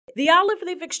The olive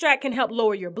leaf extract can help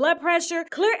lower your blood pressure,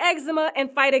 clear eczema,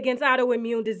 and fight against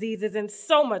autoimmune diseases, and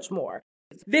so much more.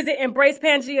 Visit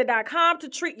EmbracePangea.com to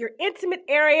treat your intimate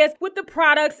areas with the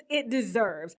products it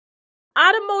deserves.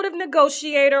 Automotive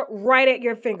Negotiator right at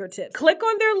your fingertips. Click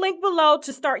on their link below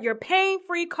to start your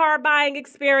pain-free car buying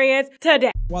experience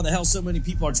today. Why the hell so many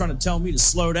people are trying to tell me to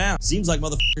slow down? Seems like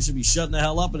motherfuckers should be shutting the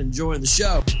hell up and enjoying the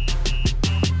show.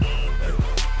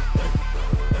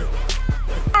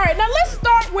 All right, now let's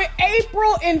start with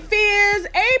Apryl and Fizz.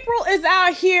 Apryl is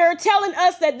out here telling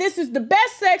us that this is the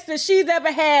best sex that she's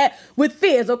ever had with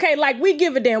Fizz, okay? Like, we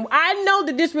give a damn. I know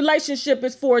that this relationship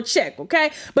is for a check,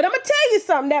 okay? But I'm gonna tell you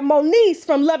something that Moniece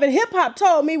from Love and Hip Hop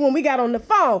told me when we got on the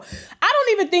phone. I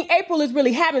don't even think Apryl is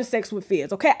really having sex with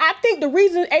Fizz, okay? I think the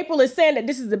reason Apryl is saying that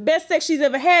this is the best sex she's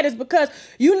ever had is because,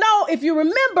 you know, if you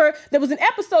remember, there was an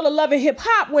episode of Love and Hip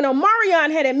Hop when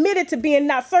Omarion had admitted to being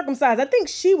not circumcised. I think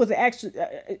she was actually...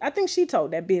 I think she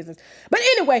told that business. But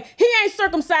anyway, he ain't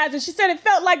circumcised, and she said it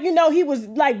felt like, you know, he was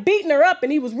like beating her up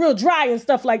and he was real dry and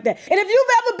stuff like that. And if you've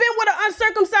ever been with an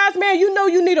uncircumcised man, you know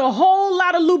you need a whole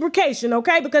lot of lubrication,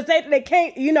 okay? Because they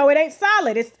can't, you know, it ain't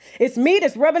solid. It's meat,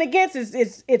 it's rubbing against,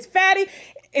 it's fatty.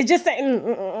 It's just saying,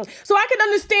 So I can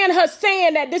understand her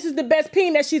saying that this is the best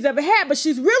peen that she's ever had, but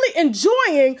she's really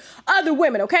enjoying other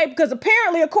women, okay? Because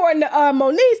apparently, according to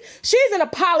Moniece, she's in a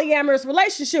polyamorous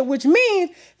relationship, which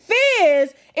means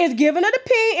Fizz is giving her the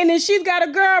pee, and then she's got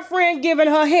a girlfriend giving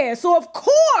her head. So of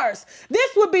course,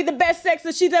 this would be the best sex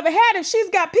that she's ever had if she's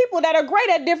got people that are great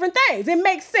at different things. It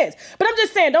makes sense. But I'm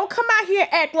just saying, don't come out here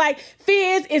and act like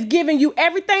Fizz is giving you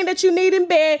everything that you need in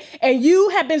bed, and you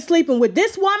have been sleeping with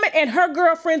this woman and her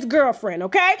girlfriend's girlfriend,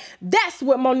 okay? That's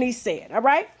what Moniece said, all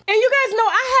right? And you guys know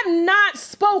I have not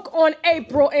spoke on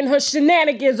Apryl and her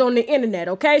shenanigans on the internet,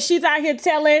 okay? She's out here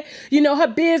telling, you know, her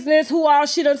business, who all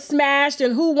she done smashed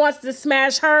and who wants to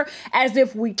smash her, as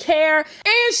if we care.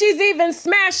 And she's even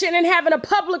smashing and having a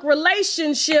public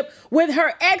relationship with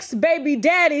her ex-baby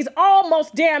daddy's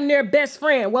almost damn near best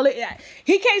friend. Well,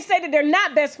 he can't say that they're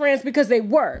not best friends because they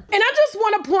were. And I just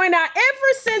want to point out,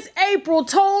 ever since Apryl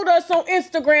told us on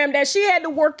Instagram that she had to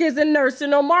work as a nurse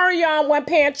and Omarion wasn't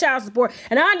paying child support,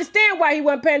 and I understand why he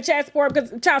wasn't paying child support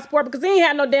because he ain't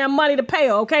had no damn money to pay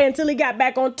her, okay, until he got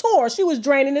back on tour. She was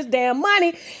draining his damn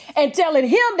money and telling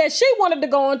him that she wanted to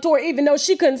go on tour even though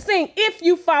she couldn't sing, if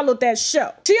you followed that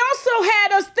show. She also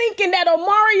had us thinking that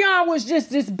Omarion was just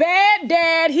this bad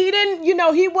dad. He didn't, you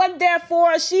know, he wasn't there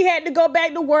for us. She had to go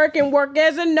back to work and work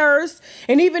as a nurse.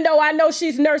 And even though I know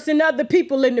she's nursing other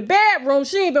people in the bedroom,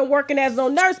 she ain't been working as no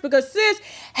nurse because sis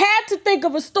had to think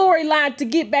of a storyline to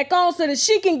get back on so that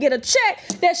she can get a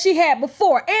check that she had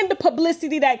before and the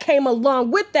publicity that came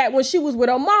along with that when she was with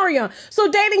Omarion. So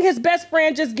dating his best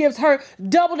friend just gives her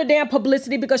double the damn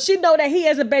publicity because she know that he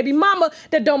has a baby mama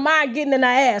that don't mind getting in her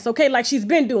ass, okay, like she's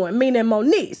been doing, meaning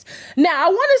Moniece. Now, I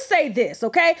want to say this,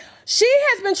 okay? She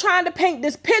has been trying to paint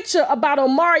this picture about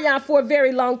Omarion for a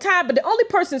very long time, but the only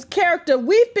person's character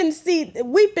we've been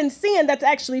seeing that's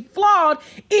actually flawed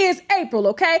is Apryl,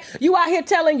 okay? You out here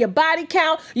telling your body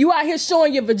count, you out here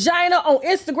showing your vagina on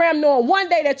Instagram, knowing one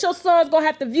day that your son's gonna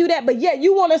have to view that, but yet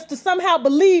you want us to somehow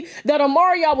believe that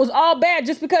Omarion was all bad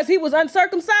just because he was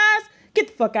uncircumcised? Get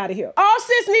the fuck out of here. All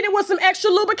sis needed was some extra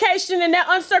lubrication, and that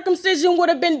uncircumcision would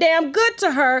have been damn good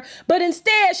to her. But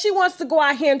instead, she wants to go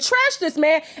out here and trash this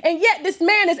man, and yet this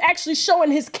man is actually showing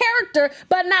his character,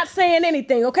 but not saying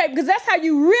anything, okay? Because that's how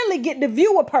you really get to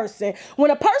view a person.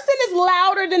 When a person is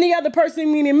louder than the other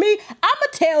person, meaning me, I'ma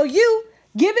tell you,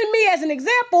 giving me as an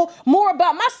example more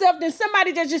about myself than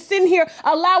somebody that's just sitting here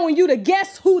allowing you to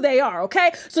guess who they are,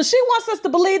 okay? So she wants us to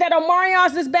believe that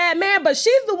Omarion's this bad man, but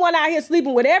she's the one out here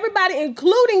sleeping with everybody,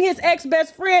 including his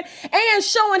ex-best friend, and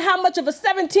showing how much of a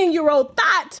 17-year-old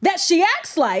thought that she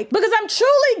acts like, because I'm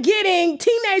truly getting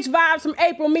teenage vibes from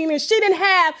Apryl, meaning she didn't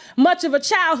have much of a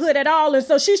childhood at all, and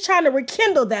so she's trying to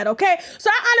rekindle that, okay? So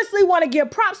I honestly want to give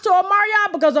props to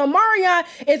Omarion because Omarion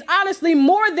is honestly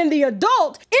more than the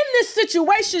adult in this situation,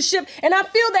 and I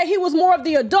feel that he was more of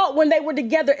the adult when they were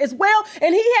together as well,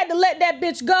 and he had to let that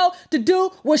bitch go to do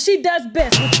what she does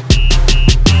best.